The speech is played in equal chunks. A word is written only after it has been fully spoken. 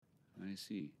I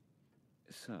see.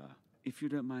 Sir, if you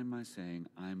don't mind my saying,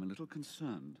 I'm a little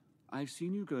concerned. I've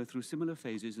seen you go through similar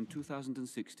phases in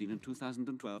 2016 and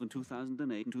 2012 and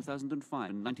 2008 and 2005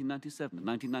 and 1997 and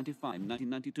 1995 and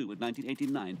 1992 and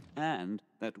 1989 and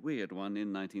that weird one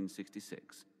in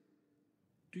 1966.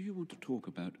 Do you want to talk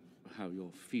about how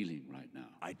you're feeling right now?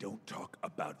 I don't talk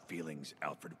about feelings,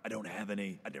 Alfred. I don't have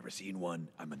any. I've never seen one.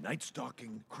 I'm a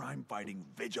night-stalking, crime-fighting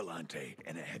vigilante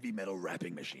and a heavy metal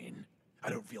rapping machine. I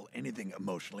don't feel anything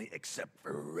emotionally except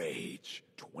for rage.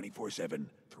 24/7,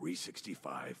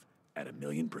 365, at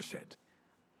 1,000,000%.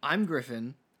 I'm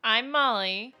Griffin. I'm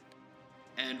Molly.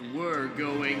 And we're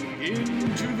going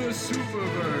into the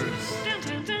Superverse. Dun,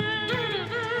 dun, dun.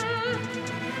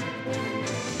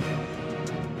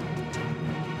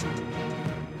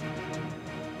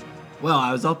 Well,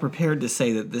 I was all prepared to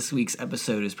say that this week's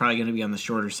episode is probably going to be on the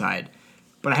shorter side,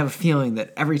 but I have a feeling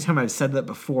that every time I've said that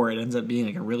before, it ends up being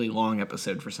like a really long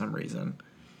episode for some reason.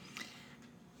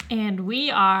 And we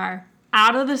are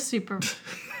out of the super...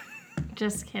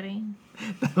 Just kidding.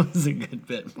 That was a good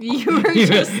bit. You were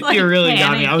just like You really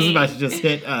got me. I was panicking. about to just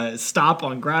hit stop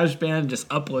on GarageBand and just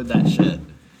upload that shit.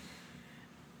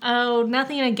 Oh,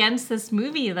 nothing against this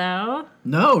movie, though.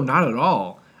 No, not at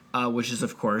all. Which is,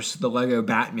 of course, the Lego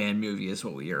Batman movie is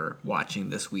what we are watching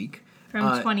this week. From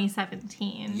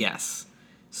 2017. Yes.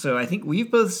 So I think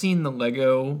we've both seen the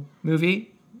Lego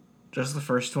movie, just the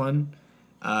first one.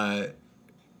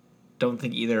 Don't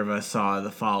think either of us saw the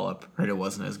follow-up, right? It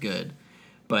wasn't as good.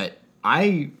 But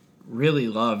I really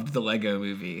loved the Lego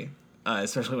movie,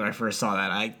 especially when I first saw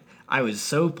that. I was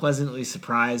so pleasantly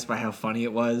surprised by how funny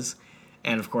it was.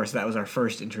 And, of course, that was our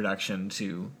first introduction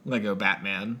to Lego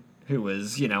Batman, who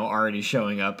was, already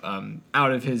showing up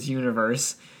out of his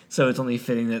universe. So it's only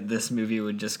fitting that this movie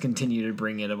would just continue to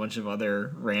bring in a bunch of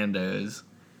other randos.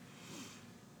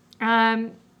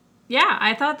 Yeah,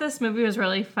 I thought this movie was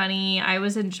really funny. I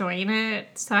was enjoying it,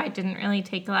 so I didn't really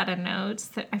take a lot of notes.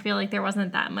 I feel like there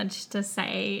wasn't that much to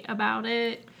say about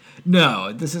it.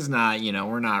 No, this is not,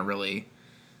 we're not really,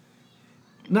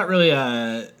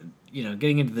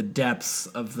 getting into the depths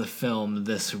of the film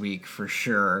this week for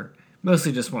sure.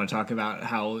 Mostly just want to talk about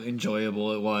how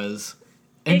enjoyable it was.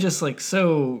 And it was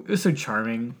so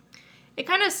charming. It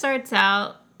kind of starts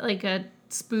out like a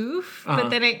spoof, but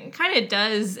then it kind of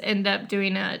does end up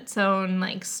doing its own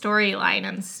storyline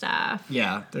and stuff.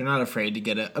 Yeah, they're not afraid to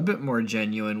get a bit more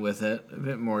genuine with it, a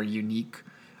bit more unique.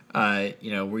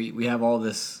 We have all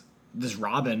this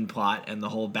Robin plot and the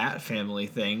whole Bat family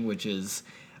thing, which is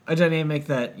a dynamic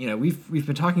that, we've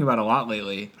been talking about a lot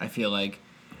lately, I feel like.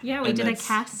 Yeah, we did a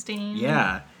casting.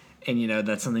 Yeah, and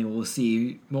that's something we'll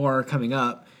see more coming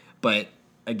up. But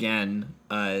again,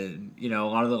 a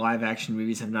lot of the live action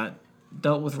movies have not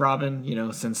dealt with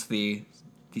Robin, since the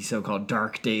so-called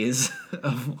dark days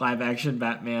of live action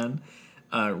Batman.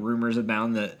 Rumors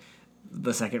abound that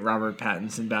the second Robert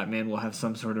Pattinson Batman will have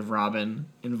some sort of Robin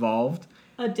involved.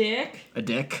 A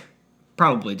dick?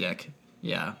 Probably Dick.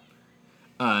 Yeah.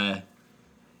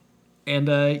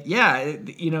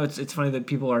 It's funny that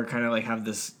people are kind of have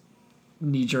this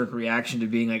knee-jerk reaction to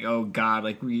being like, oh god,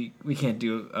 we can't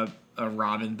do a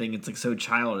Robin thing, it's so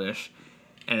childish.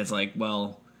 And it's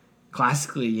well,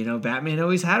 classically, Batman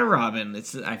always had a Robin.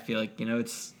 I feel like,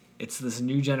 it's this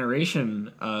new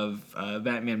generation of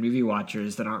Batman movie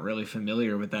watchers that aren't really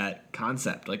familiar with that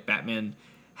concept. Batman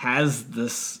has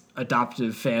this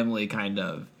adoptive family kind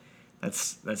of.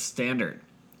 That's standard.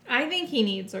 I think he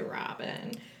needs a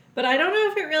Robin. But I don't know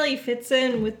if it really fits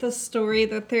in with the story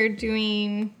that they're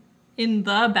doing in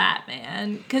the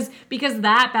Batman. Because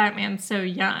that Batman's so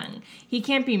young. He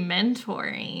can't be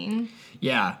mentoring.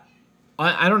 Yeah.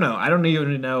 I don't know. I don't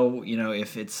even know,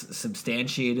 if it's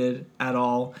substantiated at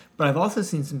all. But I've also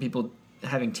seen some people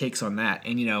having takes on that.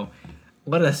 And,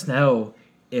 let us know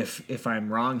if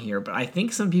I'm wrong here. But I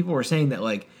think some people were saying that,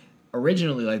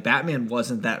 originally, Batman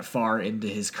wasn't that far into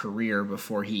his career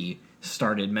before he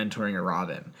started mentoring a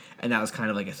Robin. And that was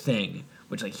kind of a thing,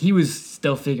 which he was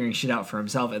still figuring shit out for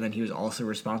himself, and then he was also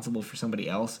responsible for somebody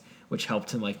else, which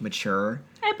helped him mature.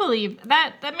 I believe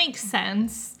that makes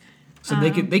sense. So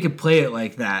they could play it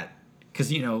like that,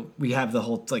 because we have the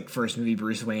whole first movie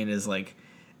Bruce Wayne is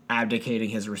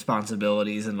abdicating his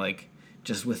responsibilities and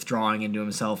just withdrawing into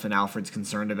himself, and Alfred's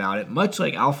concerned about it, much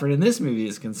like Alfred in this movie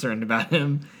is concerned about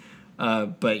him.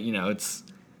 But it's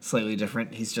slightly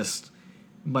different. He's just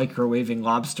microwaving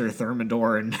lobster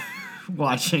thermidor and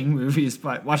watching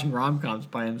rom-coms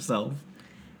by himself.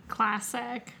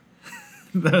 Classic.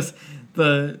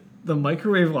 The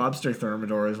microwave lobster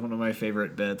thermidor is one of my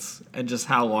favorite bits, and just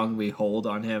how long we hold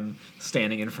on him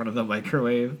standing in front of the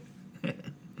microwave.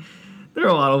 There are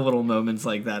a lot of little moments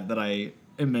like that that I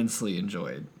immensely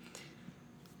enjoyed.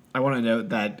 I want to note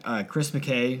that Chris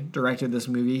McKay directed this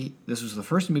movie. This was the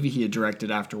first movie he had directed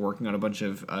after working on a bunch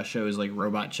of shows like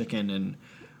Robot Chicken and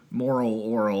Moral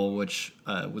Oral, which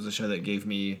was a show that gave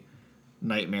me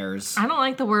nightmares. I don't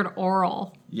like the word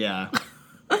oral. Yeah.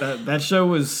 that show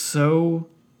was so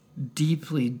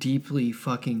deeply, deeply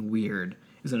fucking weird.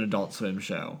 It was an Adult Swim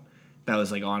show that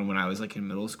was like on when I was like in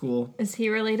middle school. Is he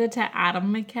related to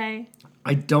Adam McKay?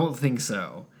 I don't think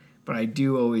so, but I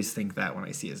do always think that when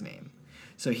I see his name.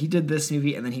 So he did this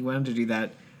movie, and then he went on to do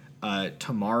that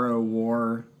Tomorrow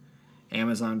War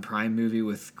Amazon Prime movie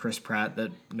with Chris Pratt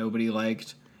that nobody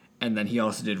liked, and then he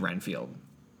also did Renfield.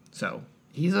 So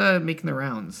he's making the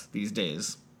rounds these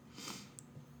days.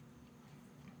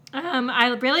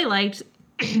 I really liked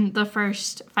the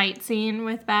first fight scene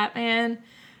with Batman.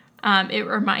 It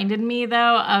reminded me,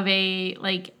 though, of a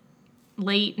like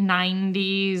late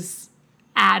 90s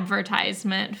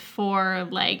advertisement for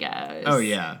Legos. Oh,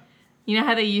 yeah. You know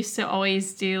how they used to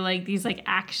always do like these like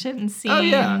action scenes? Oh,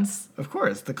 yeah. Of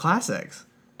course, the classics.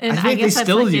 And I guess that's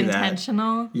still like do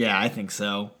intentional. That. Yeah, I think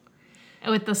so.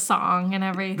 With the song and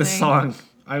everything. The song,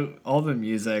 all the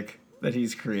music that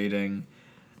he's creating.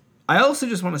 I also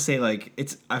just want to say, like,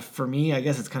 it's for me, I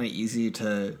guess it's kind of easy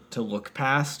to look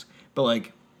past, but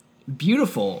like,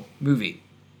 beautiful movie.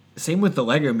 Same with the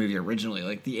Lego movie originally.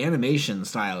 Like, the animation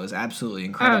style is absolutely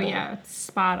incredible. Oh yeah, it's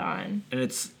spot on. And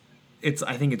it's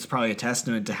I think it's probably a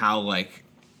testament to how like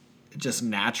just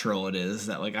natural it is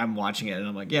that like I'm watching it and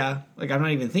I'm like, yeah, like I'm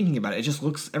not even thinking about it. It just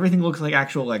everything looks like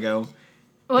actual Lego.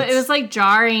 Well, it was like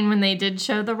jarring when they did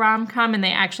show the rom-com and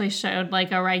they actually showed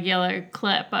like a regular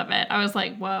clip of it. I was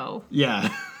like, whoa.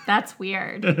 Yeah. That's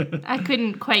weird. I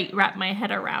couldn't quite wrap my head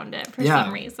around it for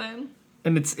some reason.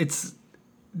 And it's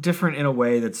different in a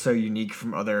way that's so unique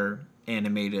from other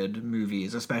animated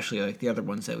movies, especially like the other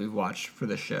ones that we've watched for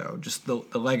the show. Just the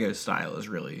Lego style is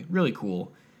really, really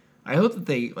cool. I hope that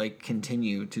they like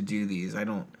continue to do these. I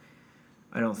don't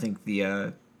think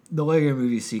the Lego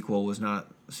movie sequel was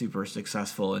not super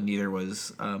successful, and neither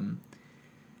was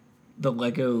the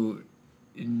Lego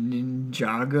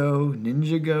Ninjago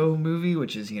movie,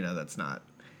 which is, it's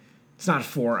not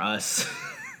for us.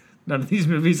 None of these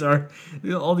movies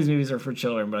all these movies are for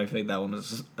children, but I think that one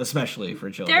is especially for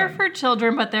children. They're for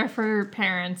children, but they're for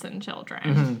parents and children.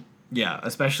 Mm-hmm. Yeah,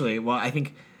 especially, well, I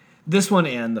think this one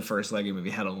and the first Lego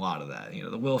movie had a lot of that.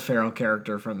 The Will Ferrell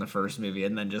character from the first movie,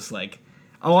 and then just like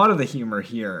a lot of the humor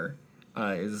here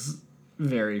is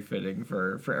very fitting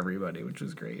for everybody, which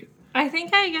was great. I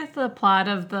think I get the plot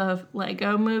of the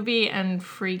Lego movie and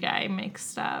Free Guy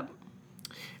mixed up.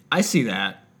 I see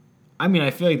that. I mean,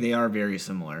 I feel like they are very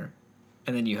similar.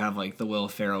 And then you have, like, the Will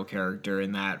Ferrell character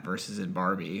in that versus in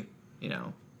Barbie,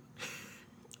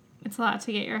 It's a lot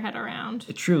to get your head around.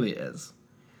 It truly is.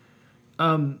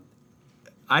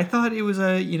 I thought it was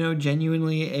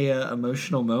genuinely a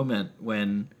emotional moment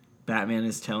when Batman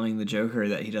is telling the Joker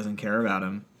that he doesn't care about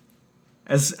him.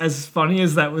 As funny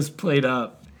as that was played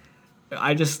up,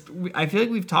 I feel like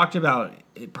we've talked about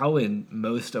it probably in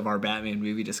most of our Batman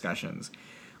movie discussions.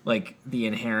 Like, the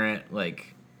inherent,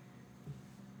 like,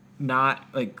 not,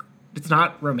 like, it's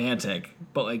not romantic,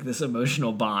 but, like, this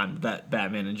emotional bond that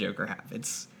Batman and Joker have.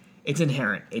 It's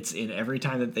inherent. It's in every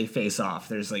time that they face off.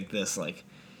 There's, like, this, like,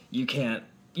 you can't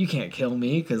kill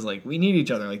me, because, like, we need each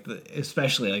other, like,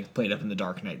 especially, like, played up in The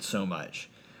Dark Knight so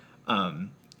much.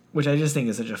 Which I just think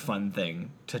is such a fun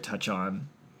thing to touch on.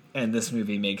 And this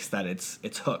movie makes that its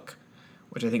hook,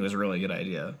 which I think was a really good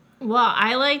idea. Well,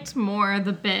 I liked more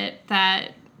the bit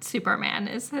that Superman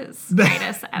is his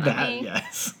greatest enemy.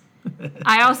 Yes.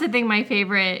 I also think my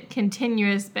favorite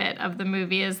continuous bit of the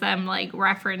movie is them, like,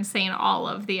 referencing all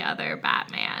of the other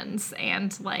Batmans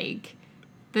and, like,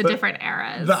 the different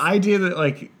eras. The idea that,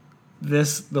 like,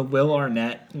 the Will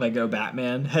Arnett Lego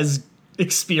Batman has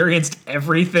experienced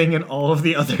everything in all of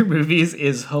the other movies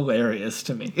is hilarious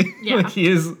to me. Yeah. Like,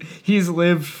 he's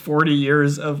lived 40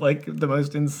 years of, like, the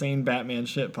most insane Batman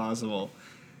shit possible.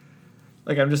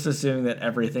 Like, I'm just assuming that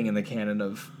everything in the canon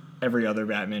of every other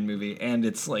Batman movie, and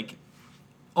it's, like,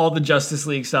 all the Justice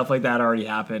League stuff like that already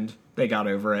happened. They got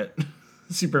over it.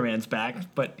 Superman's back,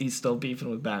 but he's still beefing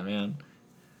with Batman.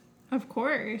 Of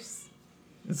course.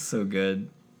 It's so good.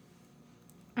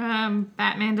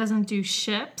 Batman doesn't do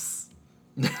ships,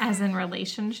 as in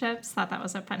relationships. Thought that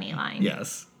was a funny line.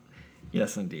 Yes.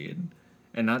 Yes, indeed.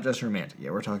 And not just romantic.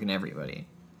 Yeah, we're talking everybody.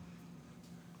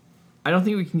 I don't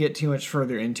think we can get too much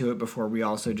further into it before we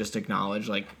also just acknowledge,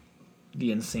 like,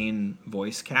 the insane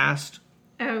voice cast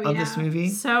of this movie.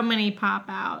 So many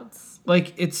pop-outs.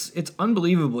 Like, it's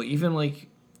unbelievable. Even, like,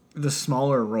 the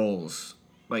smaller roles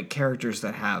like characters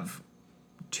that have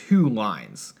 2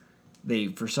 lines. They,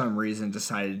 for some reason,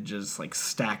 decided to just like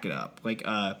stack it up. Like,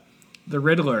 the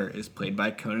Riddler is played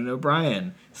by Conan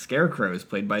O'Brien. Scarecrow is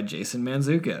played by Jason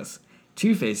Mantzoukas.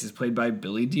 Two-Face is played by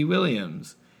Billy D.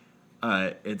 Williams.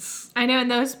 I know, and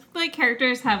those like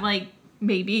characters have like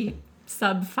maybe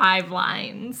sub 5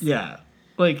 lines. Yeah.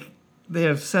 Like, they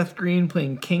have Seth Green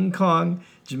playing King Kong.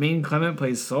 Jermaine Clement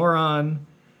plays Sauron.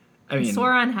 I mean,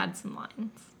 Sauron had some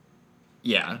lines.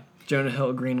 Yeah. Jonah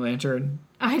Hill, Green Lantern.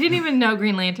 I didn't even know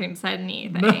Green Lantern said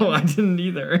anything. No, I didn't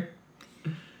either.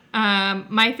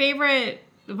 My favorite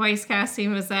voice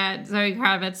casting was that Zoe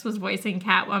Kravitz was voicing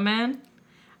Catwoman.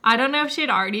 I don't know if she had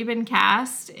already been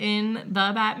cast in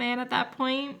The Batman at that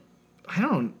point.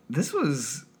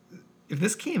 If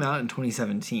this came out in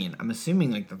 2017, I'm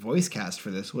assuming like the voice cast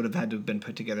for this would have had to have been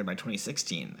put together by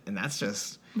 2016, and that's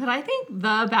just... But I think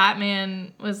The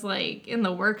Batman was like in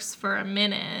the works for a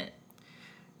minute.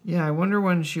 Yeah, I wonder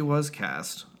when she was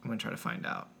cast. I'm going to try to find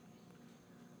out.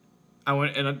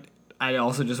 I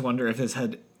also just wonder if this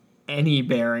had any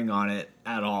bearing on it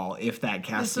at all, if that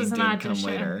casting did come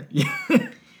later. Yeah.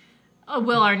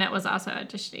 Will Arnett was also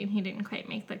auditioning. He didn't quite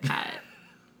make the cut.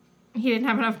 He didn't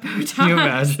have enough Botox. Can you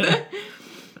imagine?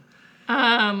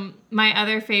 My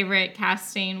other favorite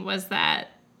casting was that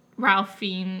Ralph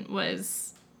Fiennes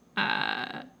was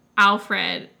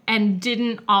Alfred and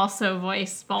didn't also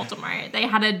voice Voldemort. They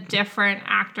had a different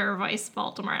actor voice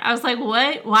Voldemort. I was like,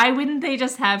 what? Why wouldn't they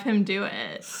just have him do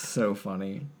it? So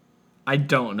funny. I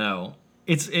don't know.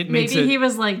 Maybe he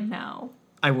was like, no.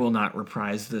 I will not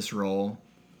reprise this role.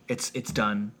 It's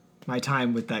done. My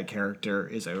time with that character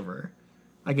is over.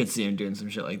 I could see him doing some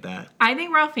shit like that. I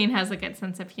think Ralph Fiennes has a good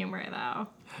sense of humor, though.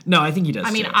 No, I think he does.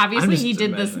 I mean, too. obviously he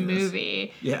did this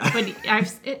movie. Yeah. But I've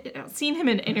seen him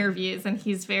in interviews, and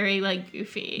he's very, like,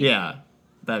 goofy. Yeah.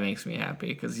 That makes me happy,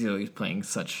 because he's playing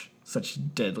such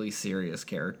deadly serious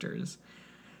characters.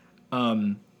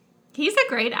 He's a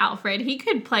great Alfred. He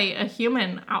could play a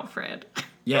human Alfred.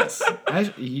 Yes.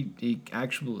 He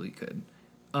actually could.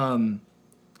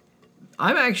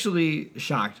 I'm actually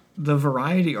shocked. The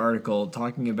Variety article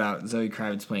talking about Zoe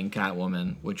Kravitz playing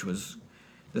Catwoman,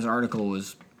 this article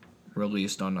was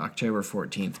released on October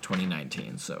 14th,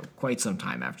 2019, so quite some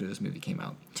time after this movie came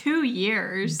out. 2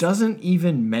 years. Doesn't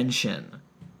even mention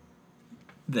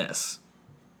this.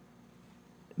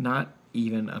 Not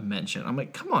even a mention. I'm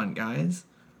like, come on, guys.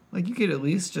 Like, you could at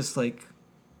least just, like,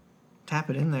 tap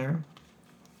it in there.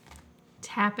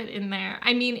 Tap it in there.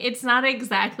 I mean, it's not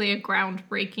exactly a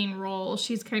groundbreaking role.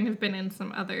 She's kind of been in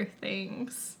some other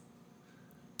things.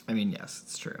 I mean, yes,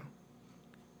 it's true.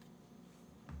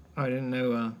 Oh, I didn't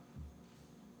know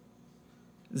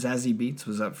Zazie Beetz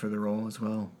was up for the role as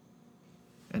well.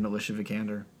 And Alicia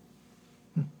Vikander.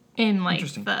 In, like,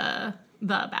 the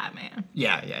Batman.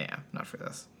 Yeah. Not for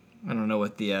this. I don't know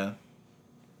what the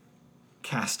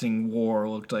casting war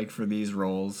looked like for these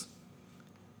roles.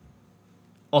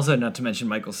 Also, not to mention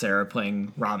Michael Cera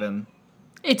playing Robin.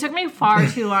 It took me far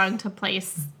too long to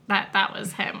place that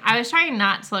was him. I was trying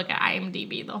not to look at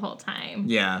IMDb the whole time.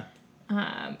 Yeah.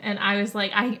 And I was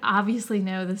like, I obviously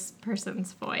know this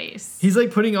person's voice. He's,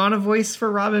 like, putting on a voice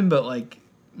for Robin, but, like,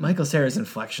 Michael Cera's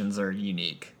inflections are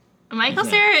unique. Michael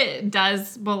Cera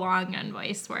does belong on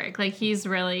voice work. Like, he's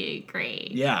really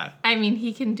great. Yeah. I mean,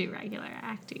 he can do regular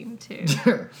acting, too.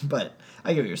 Sure, but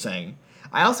I get what you're saying.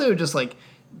 I also just, like...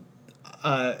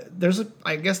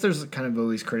 I guess there's kind of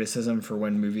always criticism for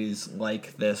when movies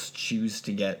like this choose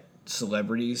to get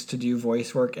celebrities to do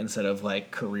voice work instead of like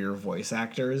career voice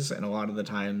actors, and a lot of the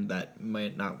time that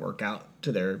might not work out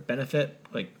to their benefit,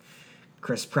 like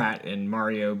Chris Pratt and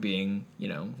Mario being,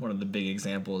 one of the big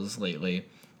examples lately.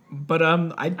 But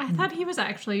I thought he was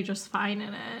actually just fine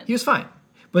in it. He was fine.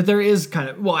 But there is kind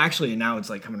of, well, actually now it's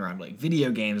like coming around, like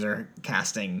video games are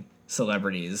casting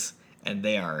celebrities and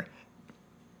they are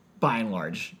by and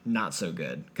large, not so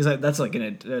good. Because that's like in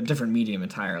a different medium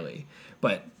entirely.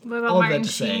 But all Martin that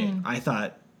to say, Sheen? I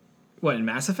thought, what, in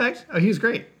Mass Effect? Oh, he was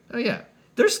great. Oh, yeah.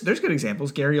 There's good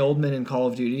examples. Gary Oldman in Call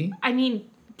of Duty. I mean,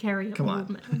 Gary Come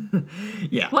Oldman. on.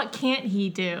 Yeah. What can't he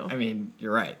do? I mean,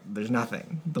 you're right. There's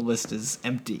nothing. The list is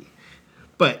empty.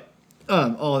 But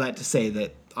all that to say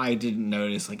that I didn't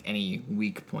notice like any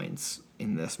weak points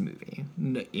in this movie.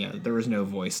 There was no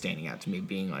voice standing out to me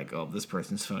being like, oh, this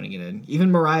person's phoning it in.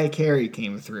 Even Mariah Carey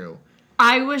came through.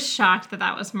 I was shocked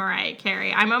that was Mariah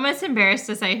Carey. I'm almost embarrassed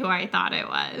to say who I thought it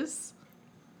was.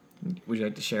 Would you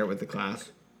like to share it with the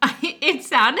class? It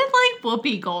sounded like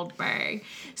Whoopi Goldberg.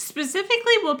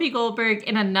 Specifically Whoopi Goldberg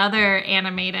in another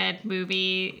animated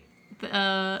movie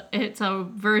it's a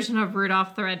version of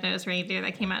Rudolph the Red-Nosed Reindeer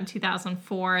that came out in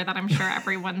 2004 that I'm sure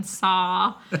everyone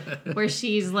saw, where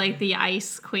she's like the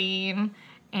ice queen.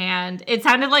 And it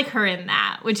sounded like her in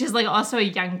that, which is like also a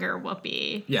younger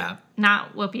Whoopi. Yeah.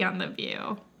 Not Whoopi on The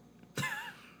View.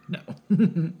 No.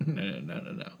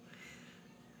 No.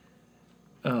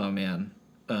 Oh, man.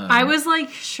 I was like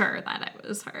sure that it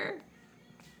was her.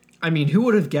 I mean, who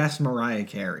would have guessed Mariah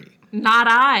Carey? Not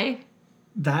I.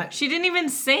 That She didn't even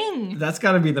sing. That's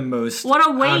got to be the most What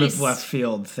a waste. out of left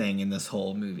field thing in this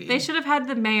whole movie. They should have had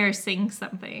the mayor sing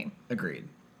something. Agreed.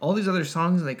 All these other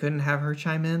songs, they couldn't have her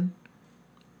chime in.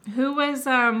 Who was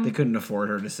They couldn't afford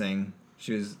her to sing.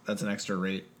 That's an extra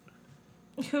rate.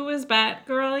 Who was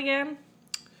Batgirl again?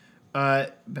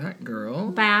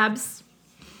 Batgirl. Babs.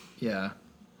 Yeah.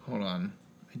 Hold on.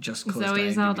 I just closed Zoe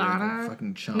IMDb Saldana. like a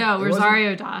fucking chump. No, It wasn't-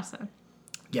 Rosario Dawson.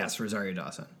 Yes, Rosario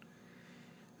Dawson.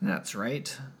 That's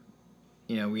right.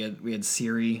 You know, we had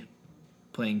Siri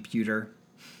playing Pewter,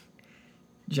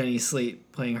 Jenny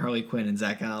Slate playing Harley Quinn, and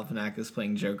Zach Galifianakis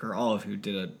playing Joker, all of who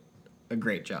did a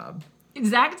great job.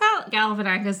 Zach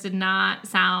Galifianakis did not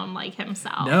sound like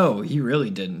himself. No, he really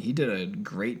didn't. He did a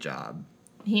great job.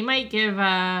 He might give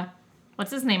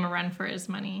what's his name a run for his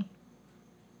money.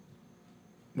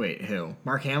 Wait, who?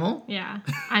 Mark Hamill? Yeah,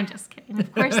 I'm just kidding.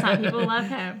 Of course not. People love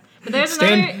him. But there's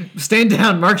Stand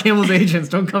down. Mark Hamill's agents.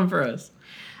 Don't come for us.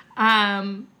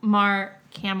 Mark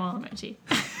Hamill emoji.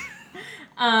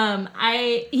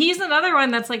 He's another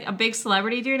one that's like a big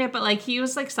celebrity doing it, but like he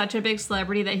was like such a big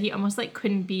celebrity that he almost like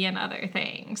couldn't be in other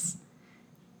things.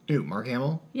 Dude, Mark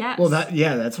Hamill? Yes. Well,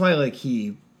 that's why like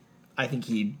I think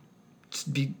he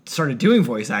started doing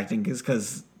voice acting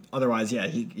because otherwise, yeah,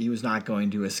 he was not going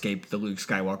to escape the Luke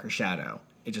Skywalker shadow.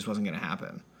 It just wasn't going to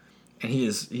happen. And he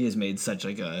has made such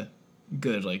like a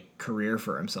good like career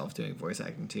for himself doing voice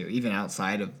acting too, even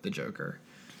outside of the Joker.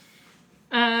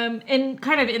 And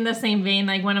kind of in the same vein,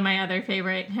 like one of my other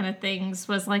favorite kind of things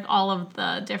was like all of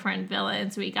the different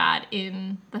villains we got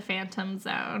in the Phantom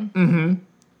Zone. Mm-hmm.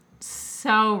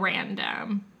 So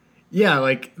random. Yeah,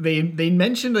 like they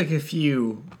mentioned like a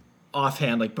few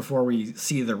offhand, like before we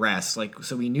see the rest. Like,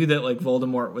 so we knew that like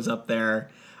Voldemort was up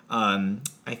there. I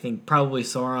think probably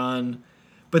Sauron,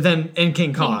 but then and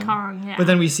King Kong. King Kong, yeah. But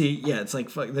then we see, it's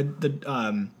like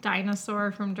the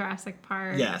dinosaur from Jurassic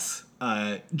Park. Yes,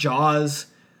 Jaws,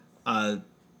 the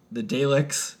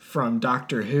Daleks from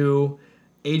Doctor Who,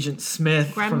 Agent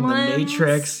Smith from The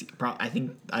Matrix. I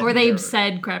think they've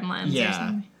said Gremlins. Yeah. Or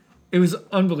something. It was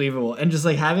unbelievable, and just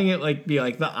like having it like be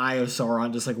like the Eye of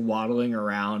Sauron, just like waddling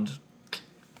around.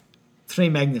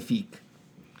 Très magnifique.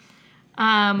 You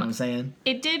know what I'm saying?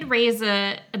 It did raise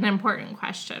an important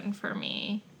question for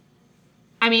me.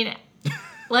 I mean,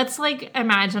 let's like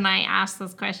imagine I asked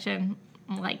this question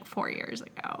like 4 years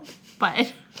ago,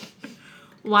 but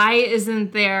why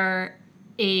isn't there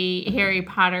a Harry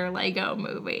Potter Lego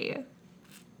movie?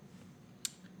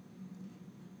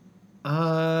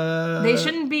 They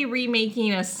shouldn't be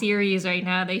remaking a series right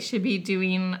now. They should be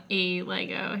doing a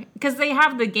Lego, because they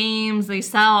have the games. They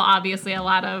sell obviously a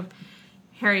lot of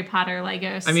Harry Potter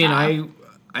Lego stuff. I mean,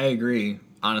 I agree.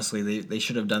 Honestly, they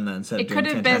should have done that instead of doing could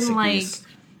have Fantastic been like Beasts.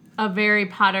 a Harry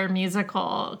Potter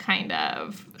musical kind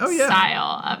of yeah.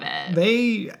 style of it.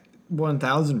 They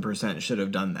 1000% should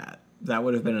have done that. That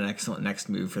would have been an excellent next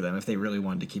move for them if they really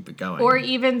wanted to keep it going. Or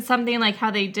even something like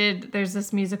how they did, there's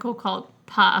this musical called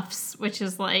Puffs, which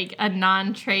is like a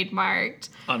non-trademarked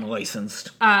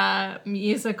unlicensed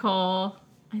musical,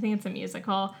 I think it's a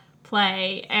musical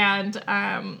play, and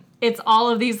it's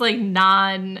all of these like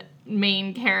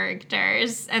non-main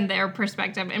characters and their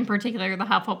perspective, in particular the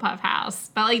Hufflepuff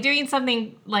house. But like doing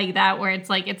something like that where it's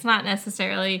like, it's not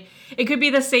necessarily, it could be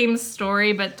the same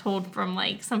story but told from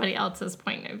like somebody else's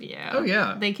point of view. Oh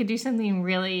yeah. They could do something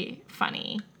really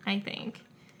funny, I think.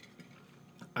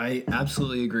 I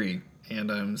absolutely agree.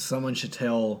 And someone should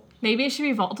tell... Maybe it should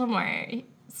be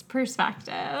Voldemort's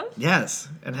perspective. Yes,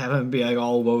 and have him be like,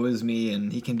 all woe is me,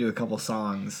 and he can do a couple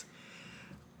songs.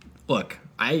 Look,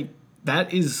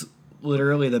 that is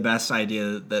literally the best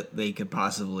idea that they could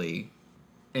possibly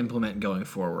implement going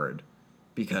forward,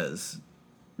 because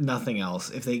nothing else.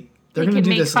 If they're going to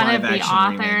do this live action remake, make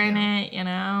fun of the author in it, you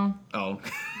know. Oh,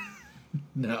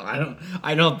 no,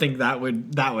 I don't think that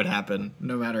would happen.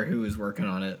 No matter who is working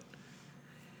on it.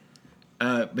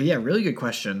 But yeah, really good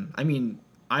question. I mean,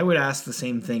 I would ask the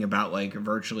same thing about like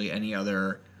virtually any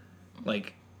other,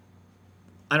 like,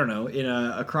 I don't know,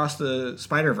 across the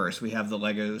Spider-Verse, we have the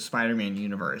Lego Spider-Man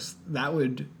universe. That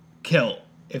would kill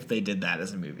if they did that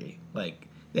as a movie. Like,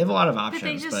 they have a lot of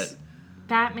options, but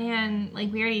Batman,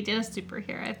 like, we already did a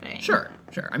superhero thing. Sure.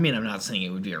 I mean, I'm not saying it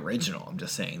would be original. I'm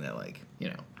just saying that, like,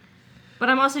 But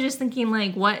I'm also just thinking,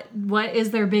 like, what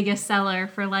is their biggest seller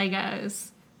for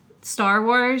Legos? Star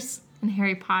Wars and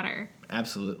Harry Potter.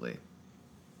 Absolutely.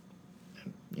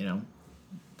 The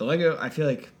Lego, I feel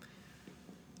like...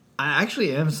 I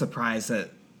actually am surprised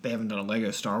that they haven't done a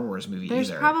Lego Star Wars movie There's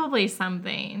either. probably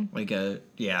something.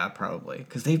 Yeah, probably.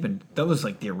 Because that was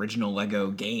like the original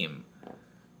Lego game.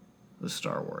 The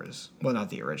Star Wars. Well, not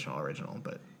the original,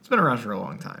 but it's been around for a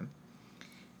long time.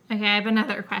 Okay, I have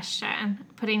another question.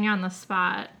 Putting you on the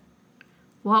spot.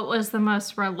 What was the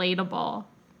most relatable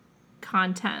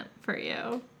content for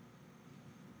you?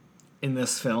 In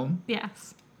this film?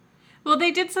 Yes. Well,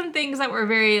 they did some things that were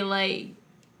very, like,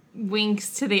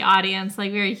 winks to the audience,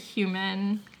 like very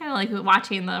human, kind of like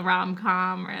watching the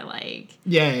rom-com or like...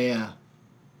 Yeah.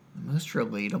 The most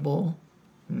relatable?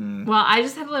 Well, I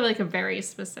just have like a very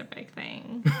specific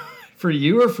thing. For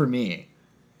you or for me?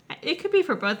 It could be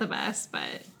for both of us,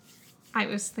 but I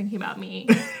was thinking about me.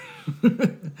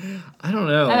 I don't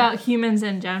know. About humans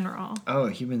in general. Oh,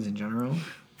 humans in general?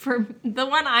 For the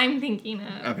one I'm thinking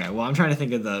of. Okay, well, I'm trying to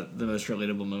think of the most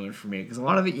relatable moment for me. Because a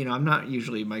lot of it, I'm not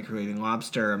usually microwaving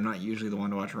lobster. I'm not usually the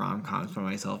one to watch rom-coms by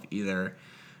myself either.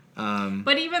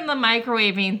 But even the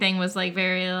microwaving thing was like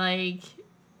very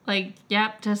like,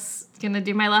 yep, just gonna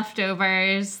do my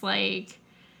leftovers, like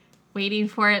waiting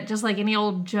for it, just like any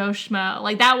old Joe Schmo.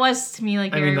 Like that was to me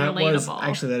like very relatable.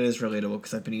 That is relatable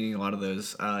because I've been eating a lot of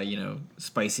those,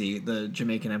 spicy, the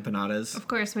Jamaican empanadas. Of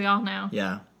course, we all know.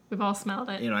 Yeah. We've all smelled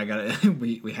it. I got it.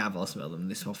 We have all smelled them.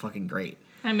 They smell fucking great.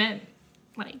 I meant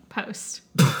like post.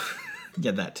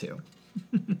 Get that too.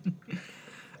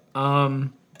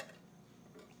 Well,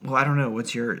 I don't know.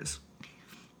 What's yours?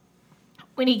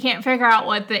 When he can't figure out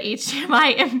what the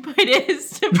HDMI input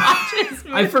is to watch his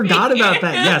movie. I forgot about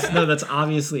that. Yes, no, that's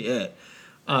obviously it.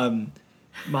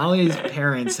 Molly's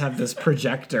parents have this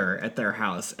projector at their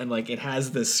house, and like it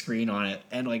has this screen on it,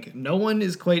 and like no one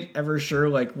is quite ever sure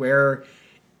like where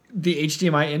the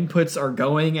HDMI inputs are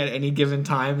going at any given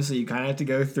time, so you kind of have to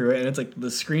go through it, and it's like the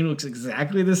screen looks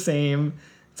exactly the same.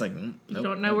 It's like, nope, you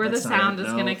don't know where the sound is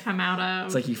going to come out of.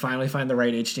 It's like you finally find the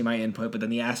right HDMI input, but then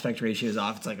the aspect ratio is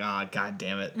off. It's like, oh, god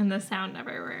damn it. And the sound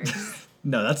never works.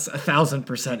 No, that's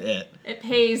 1,000% it. It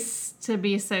pays to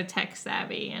be so tech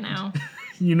savvy,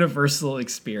 Universal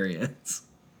experience.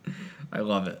 I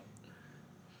love it.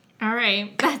 All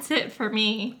right, that's it for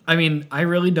me. I mean, I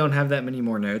really don't have that many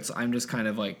more notes. I'm just kind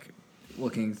of like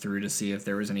looking through to see if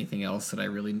there was anything else that I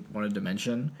really wanted to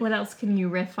mention. What else can you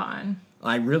riff on?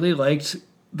 I really liked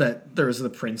that there was the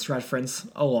Prince reference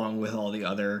along with all the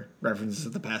other references to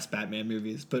the past Batman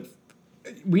movies. But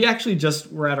we actually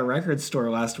just were at a record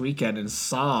store last weekend and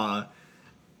saw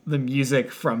the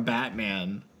music from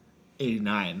Batman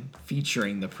 89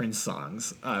 featuring the Prince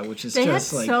songs, which is they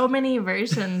just had like so many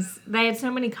versions. They had so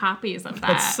many copies of that.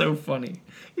 That's so funny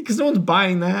because no one's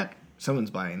buying that. Someone's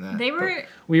buying that.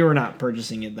 We were not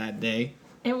purchasing it that day.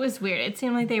 It was weird. It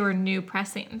seemed like they were new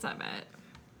pressings of it.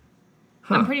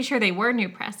 Huh. I'm pretty sure they were new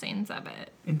pressings of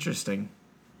it. Interesting.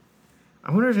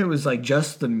 I wonder if it was like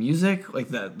just the music, like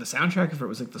the soundtrack, if it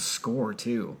was like the score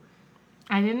too.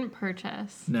 I didn't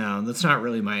purchase. No, that's not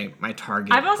really my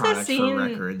target. I've also product seen for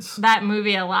records. that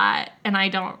movie a lot, and I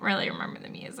don't really remember the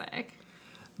music.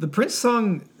 The Prince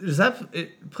song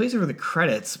it plays over the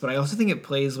credits, but I also think it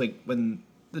plays like when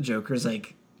the Joker's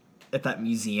like at that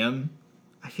museum.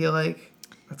 I feel like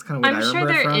that's kind of what I remember. I'm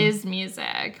sure there from. is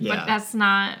music, Yeah. but that's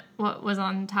not what was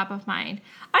on top of mind.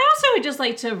 I also would just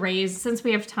like to raise, since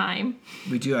we have time,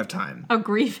 We do have time. a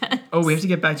grievance. Oh, we have to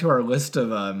get back to our list of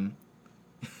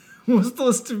what's the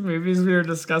list of movies we were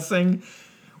discussing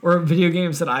or video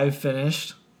games that I've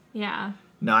finished? Yeah.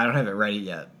 No, I don't have it ready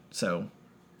yet. So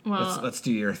Well, let's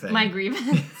do your thing. my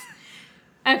grievance.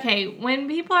 Okay, when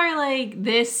people are like,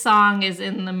 this song is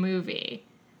in the movie,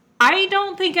 I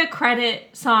don't think a credit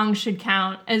song should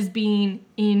count as being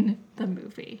in the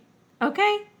movie.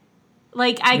 Okay?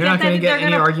 Like, I You're get not that going to they're get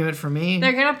any gonna, argument from me.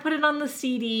 they're gonna put it on the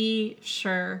CD,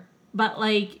 sure. But,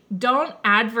 like, don't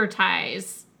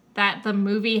advertise that the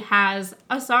movie has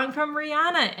a song from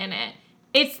Rihanna in it.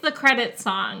 It's the credit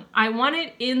song. I want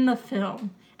it in the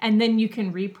film. And then you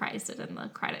can reprise it in the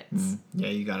credits. Yeah,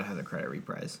 you got to have the credit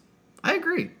reprise. I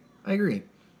agree.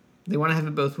 They want to have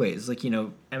it both ways. Like,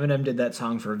 Eminem did that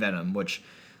song for Venom, which,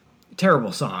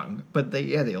 terrible song. But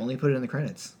they only put it in the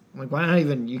credits. I'm like, why not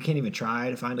even, you can't even try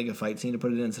to find like a fight scene to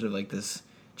put it in instead of like this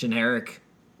generic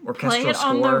orchestral Play it score.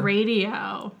 on the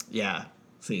radio. Yeah.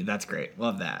 See, that's great.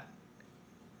 Love that.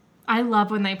 I love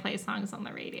when they play songs on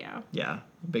the radio. Yeah,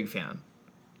 big fan.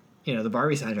 The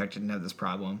Barbie soundtrack didn't have this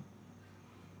problem.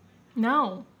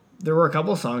 No. There were a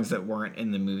couple songs that weren't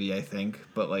in the movie, I think,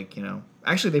 but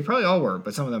actually they probably all were,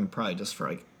 but some of them probably just for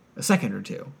like a second or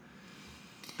two.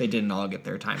 They didn't all get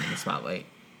their time in the spotlight.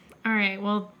 All right,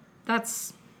 well,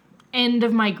 that's end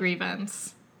of my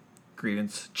grievance.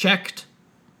 Grievance checked.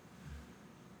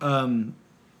 There's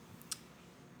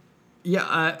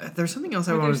something else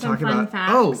I wanted to talk about.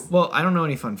 Facts? Oh, well, I don't know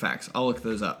any fun facts. I'll look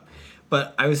those up.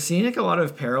 But I was seeing like a lot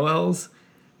of parallels.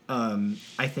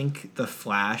 I think The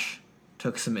Flash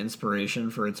took some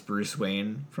inspiration for its Bruce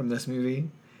Wayne from this movie.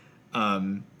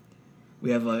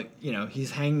 We have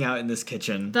he's hanging out in this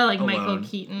kitchen. The alone. Michael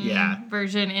Keaton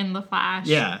version in The Flash.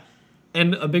 Yeah.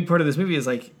 And a big part of this movie is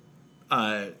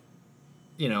all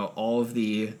of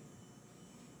the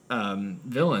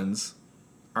villains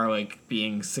are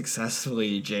being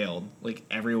successfully jailed. Like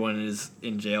everyone is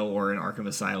in jail or in Arkham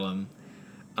Asylum.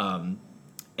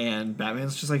 And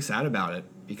Batman's just sad about it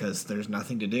because there's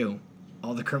nothing to do.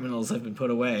 All the criminals have been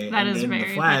put away. That and is in very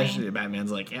The Flash, funny.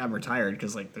 Batman's I'm retired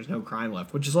because there's no crime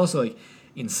left, which is also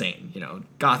insane.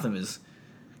 Gotham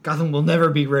will never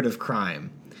be rid of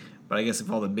crime. But I guess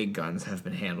if all the big guns have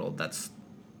been handled, that's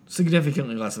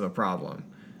significantly less of a problem.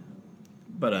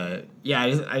 But I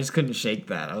just couldn't shake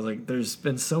that. I was there's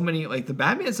been so many the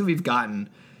Batmans that we've gotten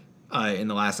in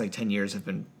the last 10 years have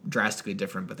been drastically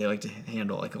different, but they like to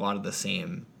handle a lot of the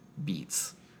same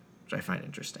beats, which I find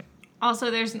interesting.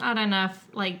 Also, there's not enough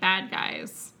bad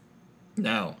guys.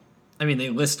 No, I mean they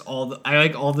list all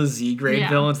the Z grade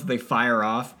villains that they fire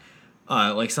off,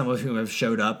 some of whom have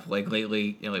showed up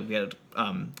lately. We had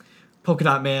Polka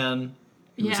Dot Man,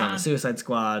 who was on the Suicide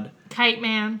Squad. Kite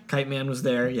Man. Kite Man was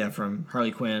there, from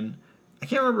Harley Quinn. I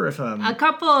can't remember if a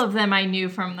couple of them I knew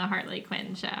from the Harley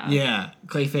Quinn show. Yeah,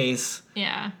 Clayface.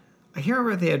 Yeah. I can't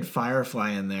remember if they had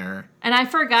Firefly in there. And I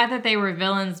forgot that they were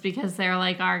villains because they're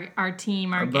our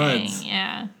team, our gang. Buds.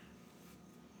 Yeah.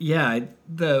 Yeah,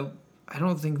 I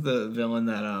don't think the villain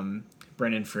that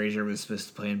Brendan Fraser was supposed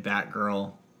to play in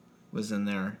Batgirl was in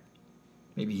there.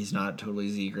 Maybe he's not totally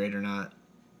Z grade or not.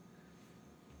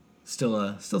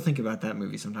 Still think about that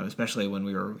movie sometimes, especially when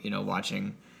we were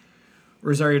watching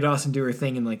Rosario Dawson do her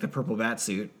thing in the purple bat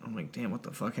suit. I'm damn, what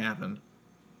the fuck happened?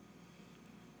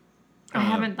 I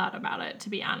haven't thought about it, to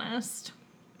be honest.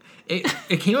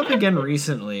 It came up again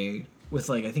recently with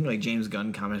I think James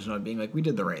Gunn commented on it being we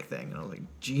did the right thing, and I was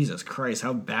Jesus Christ,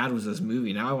 how bad was this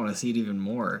movie? Now I want to see it even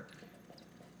more.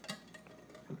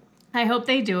 I hope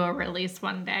they do a release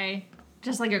one day,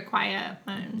 just a quiet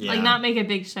one, Yeah. not make a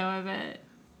big show of it.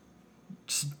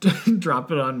 Just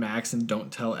drop it on Max and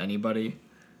don't tell anybody.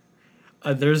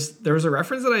 There was a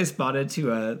reference that I spotted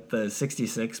to the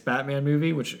 66 Batman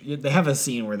movie, which they have a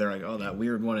scene where they're oh, that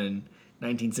weird one in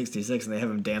 1966, and they have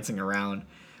him dancing around.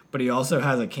 But he also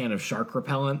has a can of shark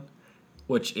repellent,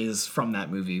 which is from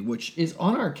that movie, which is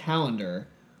on our calendar.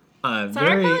 It's on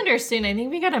our calendar soon. I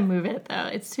think we gotta move it, though.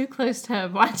 It's too close to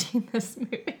watching this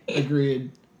movie.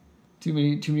 Agreed. Too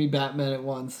many Batman at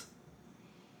once.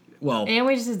 Well, and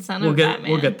we just did Son of Batman.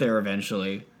 We'll get there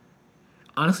eventually.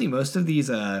 Honestly, most of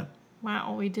these...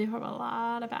 Wow, we do have a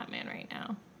lot of Batman right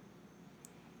now.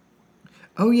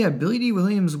 Oh, yeah, Billy D.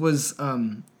 Williams was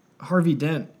Harvey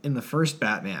Dent in the first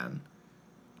Batman.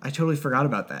 I totally forgot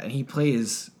about that. And he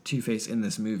plays Two-Face in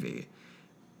this movie,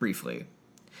 briefly.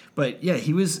 But, yeah,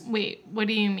 he was... Wait, what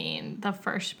do you mean, the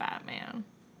first Batman?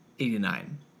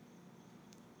 89.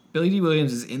 Billy D.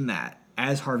 Williams is in that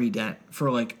as Harvey Dent for,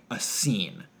 a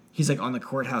scene. He's, on the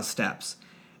courthouse steps.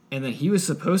 And then he was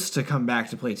supposed to come back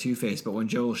to play Two-Face, but when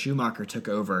Joel Schumacher took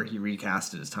over, he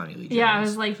recasted as Tommy Lee Jones. Yeah, I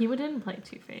was he didn't play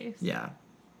Two-Face. Yeah.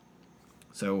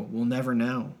 So we'll never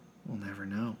know. We'll never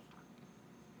know.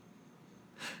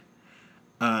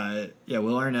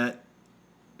 Will Arnett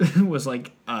was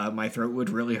my throat would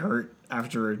really hurt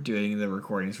after doing the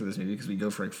recordings for this movie because we go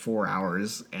for 4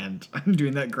 hours, and I'm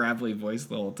doing that gravelly voice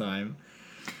the whole time.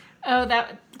 Oh,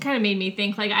 that kind of made me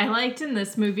think, I liked in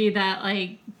this movie that,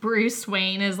 Bruce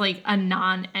Wayne is, a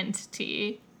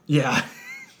non-entity. Yeah.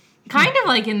 Kind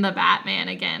of in the Batman,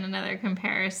 again, another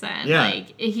comparison. Yeah.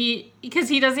 Because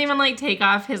he doesn't even, take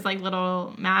off his,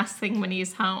 little mask thing when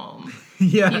he's home.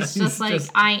 Yeah. He's just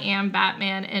I am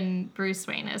Batman, and Bruce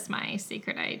Wayne is my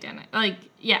secret identity.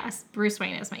 Yes, Bruce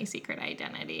Wayne is my secret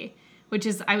identity, which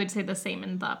is, I would say, the same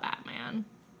in the Batman.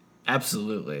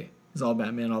 Absolutely. He's all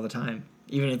Batman all the time.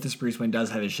 Even if this Bruce Wayne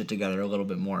does have his shit together a little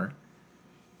bit more.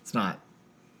 It's not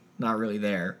really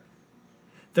there.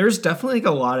 There's definitely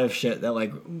a lot of shit that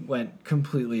went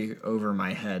completely over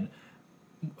my head.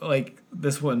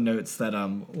 This one notes that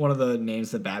one of the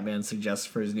names that Batman suggests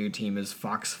for his new team is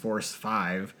Fox Force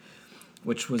 5,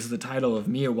 which was the title of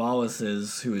Mia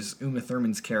Wallace's, who is Uma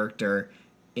Thurman's character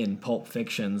in Pulp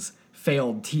Fiction's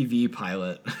failed TV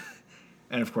pilot.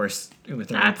 And of course, Uma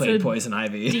Thurman That's played a Poison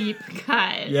Ivy. Deep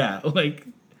cut. Yeah, like,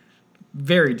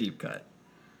 very deep cut.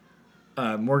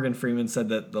 Morgan Freeman said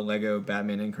that the Lego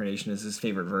Batman incarnation is his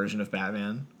favorite version of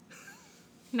Batman.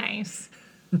 Nice.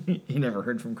 He never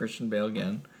heard from Christian Bale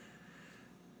again.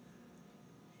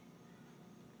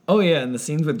 Oh yeah, and the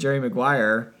scenes with Jerry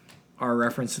Maguire are a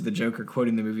reference to the Joker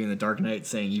quoting the movie in The Dark Knight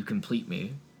saying, "You complete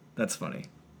me." That's funny.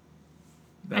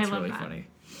 That's I love really that. funny.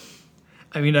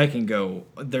 I mean, I can go...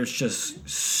 There's just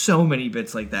so many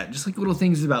bits like that. Just like little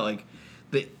things about like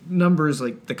the numbers,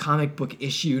 like the comic book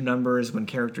issue numbers when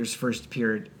characters first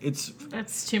appeared.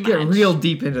 That's too much. Get real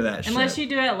deep into that Unless shit.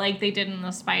 you do it like they did in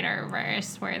the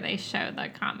Spider-Verse, where they show the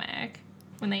comic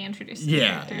when they introduce the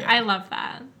Yeah, character. yeah. I love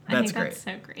that. I That's think that's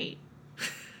so great.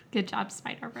 Good job,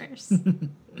 Spider-Verse.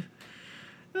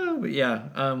 Oh, but yeah,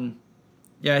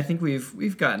 yeah. I think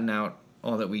we've gotten out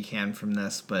all that we can from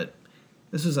this, but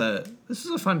this was a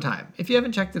fun time. If you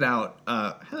haven't checked it out,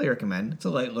 highly recommend. It's a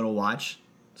light little watch.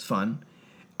 It's fun.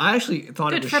 I actually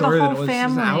thought Good it was for the shorter than whole it was. It was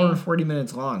an family. hour and 40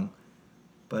 minutes long,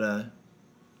 but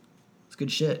it's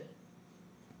good shit.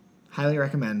 Highly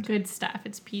recommend. Good stuff.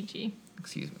 It's PG.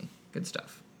 Excuse me. Good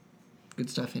stuff. Good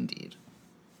stuff indeed.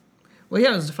 Well,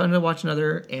 yeah, it was fun to watch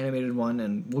another animated one,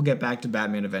 and we'll get back to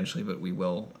Batman eventually, but we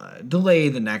will delay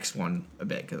the next one a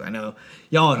bit, because I know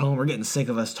y'all at home are getting sick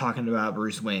of us talking about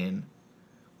Bruce Wayne.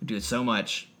 We do it so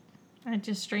much. I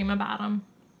just dream about him.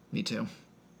 Me too.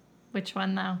 Which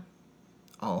one, though?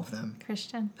 All of them.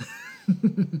 Christian?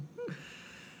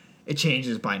 It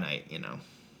changes by night, you know.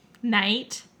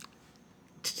 Night?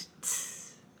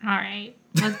 All right.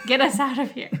 Let's get us out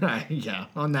of here. Yeah,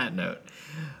 on that note,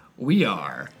 we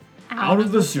are out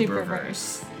of the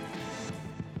Superverse.